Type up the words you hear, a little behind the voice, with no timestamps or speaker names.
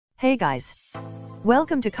Hey guys!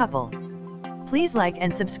 Welcome to Couple. Please like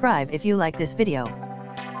and subscribe if you like this video.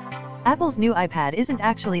 Apple's new iPad isn't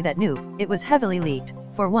actually that new, it was heavily leaked,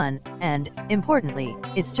 for one, and, importantly,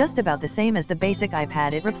 it's just about the same as the basic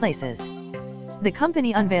iPad it replaces. The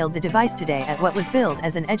company unveiled the device today at what was billed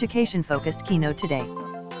as an education-focused keynote today.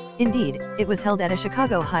 Indeed, it was held at a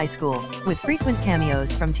Chicago high school, with frequent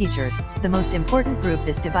cameos from teachers, the most important group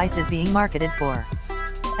this device is being marketed for.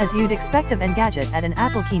 As you'd expect of Engadget at an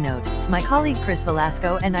Apple keynote, my colleague Chris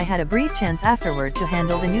Velasco and I had a brief chance afterward to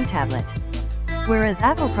handle the new tablet. Whereas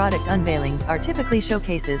Apple product unveilings are typically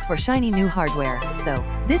showcases for shiny new hardware, though,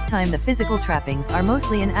 this time the physical trappings are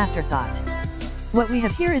mostly an afterthought. What we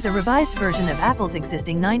have here is a revised version of Apple's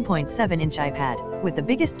existing 9.7-inch iPad, with the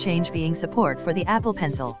biggest change being support for the Apple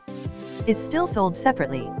Pencil. It's still sold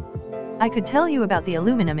separately. I could tell you about the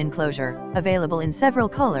aluminum enclosure, available in several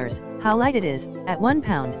colors, how light it is, at 1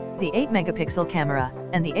 pound, the 8-megapixel camera,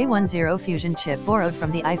 and the A10 Fusion chip borrowed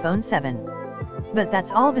from the iPhone 7. But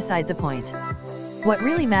that's all beside the point. What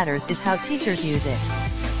really matters is how teachers use it.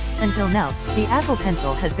 Until now, the Apple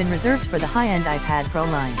Pencil has been reserved for the high-end iPad Pro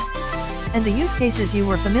line. And the use cases you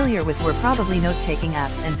were familiar with were probably note-taking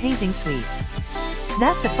apps and painting suites.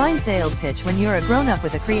 That's a fine sales pitch when you're a grown-up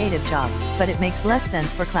with a creative job, but it makes less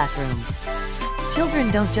sense for classrooms.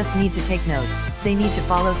 Children don't just need to take notes, they need to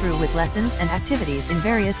follow through with lessons and activities in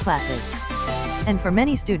various classes. And for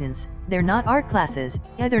many students, they're not art classes,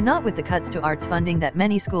 either not with the cuts to arts funding that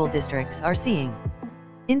many school districts are seeing.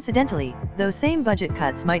 Incidentally, those same budget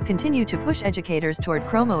cuts might continue to push educators toward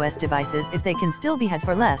Chrome OS devices if they can still be had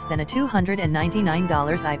for less than a $299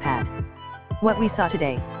 iPad. What we saw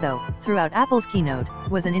today, though, throughout Apple's keynote,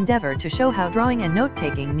 was an endeavor to show how drawing and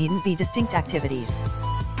note-taking needn't be distinct activities.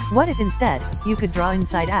 What if instead, you could draw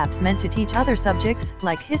inside apps meant to teach other subjects,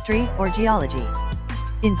 like history or geology?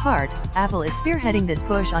 In part, Apple is spearheading this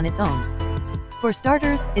push on its own. For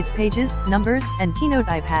starters, its Pages, Numbers, and Keynote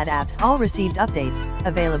iPad apps all received updates,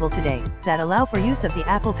 available today, that allow for use of the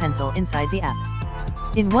Apple Pencil inside the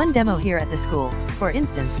app. In one demo here at the school, for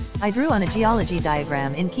instance, I drew on a geology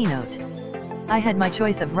diagram in Keynote. I had my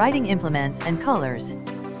choice of writing implements and colors.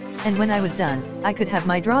 And when I was done, I could have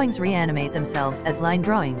my drawings reanimate themselves as line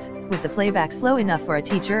drawings, with the playback slow enough for a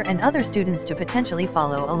teacher and other students to potentially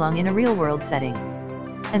follow along in a real-world setting.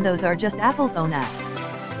 And those are just Apple's own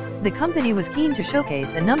apps. The company was keen to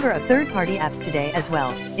showcase a number of third-party apps today as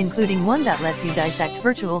well, including one that lets you dissect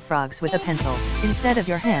virtual frogs with a pencil, instead of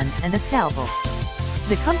your hands and a scalpel.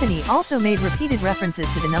 The company also made repeated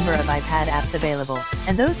references to the number of iPad apps available,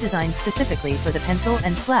 and those designed specifically for the Pencil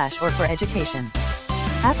and Slash or for education.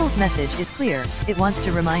 Apple's message is clear, it wants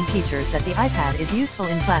to remind teachers that the iPad is useful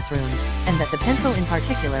in classrooms, and that the Pencil in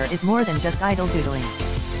particular is more than just idle doodling.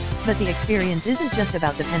 But the experience isn't just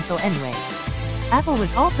about the Pencil anyway. Apple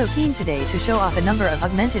was also keen today to show off a number of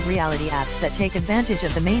augmented reality apps that take advantage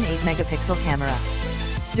of the main 8-megapixel camera.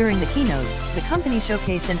 During the keynote, the company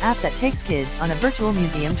showcased an app that takes kids on a virtual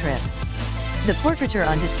museum trip. The portraiture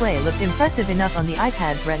on display looked impressive enough on the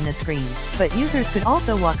iPad's Retina screen, but users could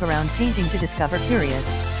also walk around painting to discover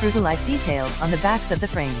curious, true-to-life details on the backs of the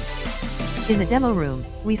frames. In the demo room,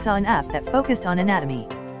 we saw an app that focused on anatomy.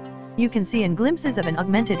 You can see in glimpses of an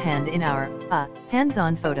augmented hand in our,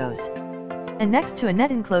 hands-on photos. And next to a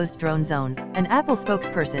net-enclosed drone zone, an Apple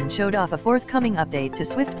spokesperson showed off a forthcoming update to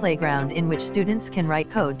Swift Playground in which students can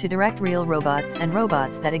write code to direct real robots and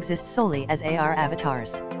robots that exist solely as AR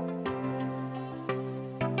avatars.